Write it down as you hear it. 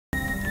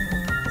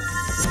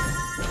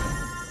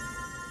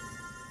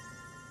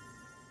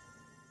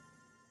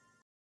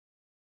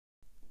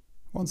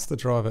Once the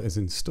driver is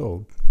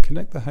installed,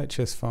 connect the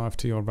HS5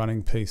 to your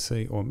running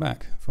PC or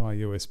Mac via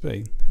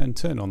USB and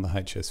turn on the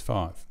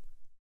HS5.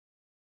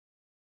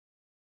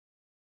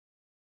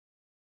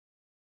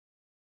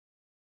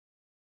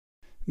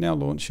 Now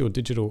launch your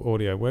Digital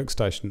Audio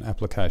Workstation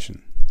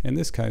application. In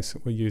this case,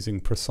 we're using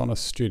PreSonus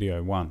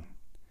Studio One.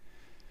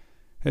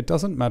 It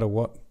doesn't matter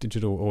what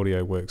Digital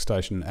Audio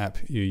Workstation app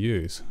you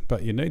use,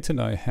 but you need to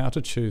know how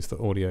to choose the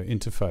audio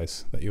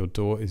interface that your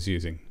DAW is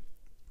using.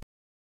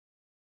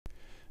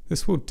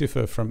 This will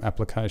differ from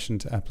application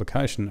to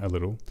application a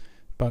little,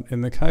 but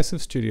in the case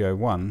of Studio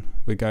One,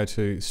 we go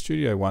to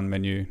Studio One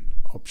menu,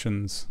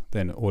 Options,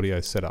 then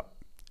Audio Setup.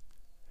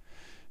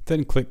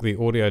 Then click the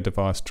Audio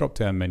Device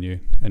drop-down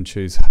menu and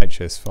choose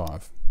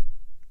HS5.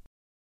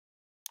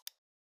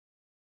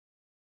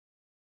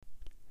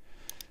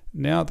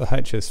 Now the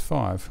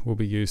HS5 will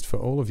be used for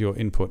all of your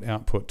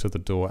input-output to the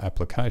DAW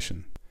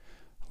application.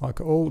 Like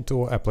all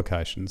DAW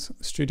applications,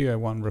 Studio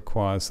One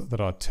requires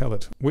that I tell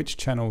it which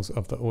channels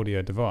of the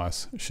audio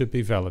device should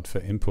be valid for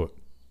input,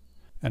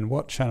 and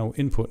what channel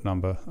input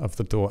number of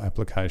the DAW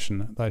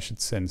application they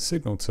should send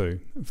signal to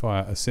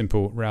via a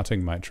simple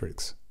routing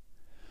matrix.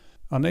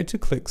 I need to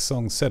click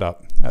Song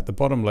Setup at the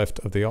bottom left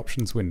of the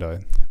options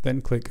window,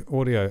 then click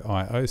Audio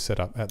I/O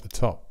Setup at the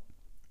top.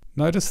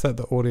 Notice that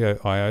the Audio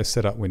I/O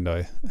Setup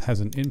window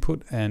has an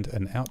Input and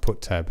an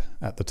Output tab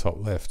at the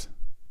top left.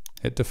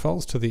 It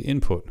defaults to the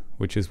input,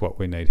 which is what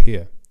we need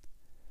here.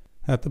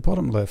 At the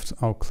bottom left,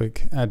 I'll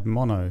click Add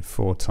Mono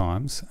 4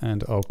 times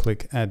and I'll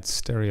click Add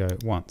Stereo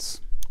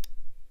once.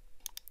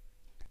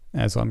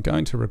 As I'm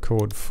going to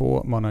record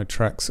 4 mono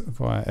tracks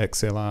via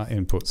XLR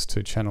inputs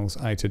to channels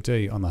A to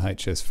D on the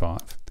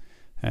HS5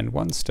 and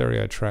 1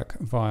 stereo track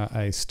via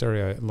a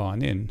stereo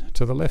line in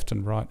to the left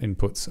and right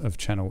inputs of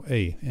channel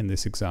E in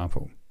this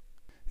example.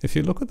 If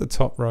you look at the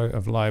top row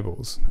of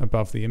labels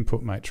above the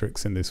input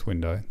matrix in this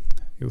window,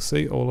 you'll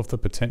see all of the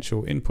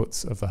potential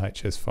inputs of the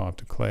HS5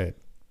 declared.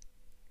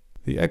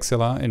 The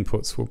XLR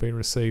inputs will be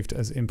received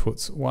as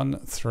inputs 1,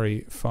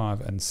 3,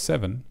 5 and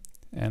 7,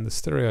 and the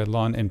stereo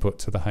line input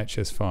to the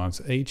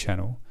HS5's E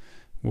channel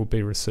will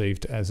be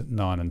received as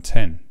 9 and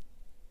 10.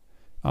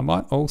 I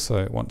might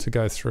also want to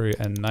go through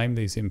and name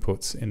these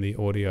inputs in the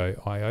Audio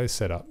I/O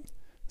setup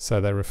so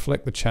they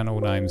reflect the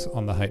channel names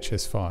on the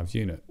HS5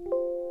 unit.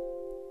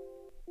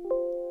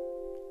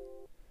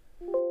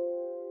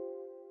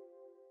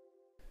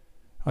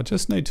 I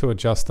just need to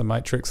adjust the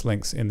matrix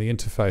links in the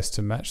interface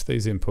to match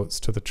these inputs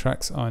to the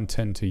tracks I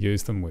intend to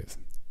use them with.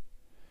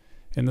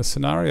 In the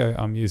scenario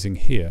I'm using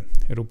here,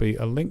 it'll be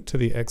a link to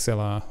the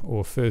XLR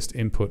or first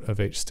input of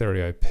each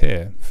stereo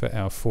pair for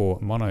our 4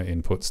 mono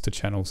inputs to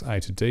channels A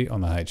to D on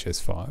the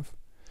HS5.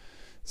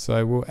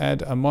 So we'll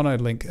add a mono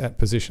link at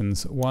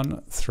positions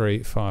 1,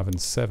 3, 5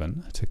 and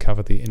 7 to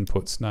cover the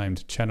inputs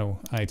named channel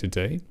A to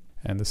D,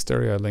 and the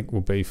stereo link will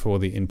be for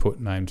the input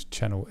named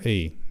channel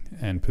E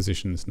and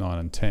positions 9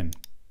 and 10.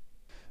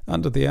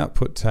 Under the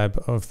Output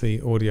tab of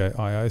the Audio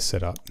I/O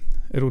setup,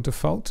 it'll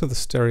default to the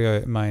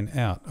stereo main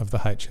out of the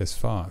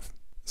HS5.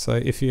 So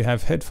if you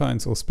have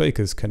headphones or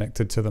speakers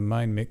connected to the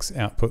main mix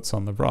outputs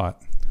on the right,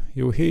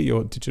 you'll hear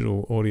your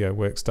Digital Audio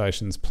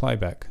Workstation's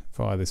playback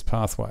via this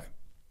pathway.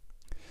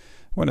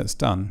 When it's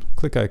done,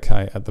 click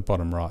OK at the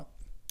bottom right.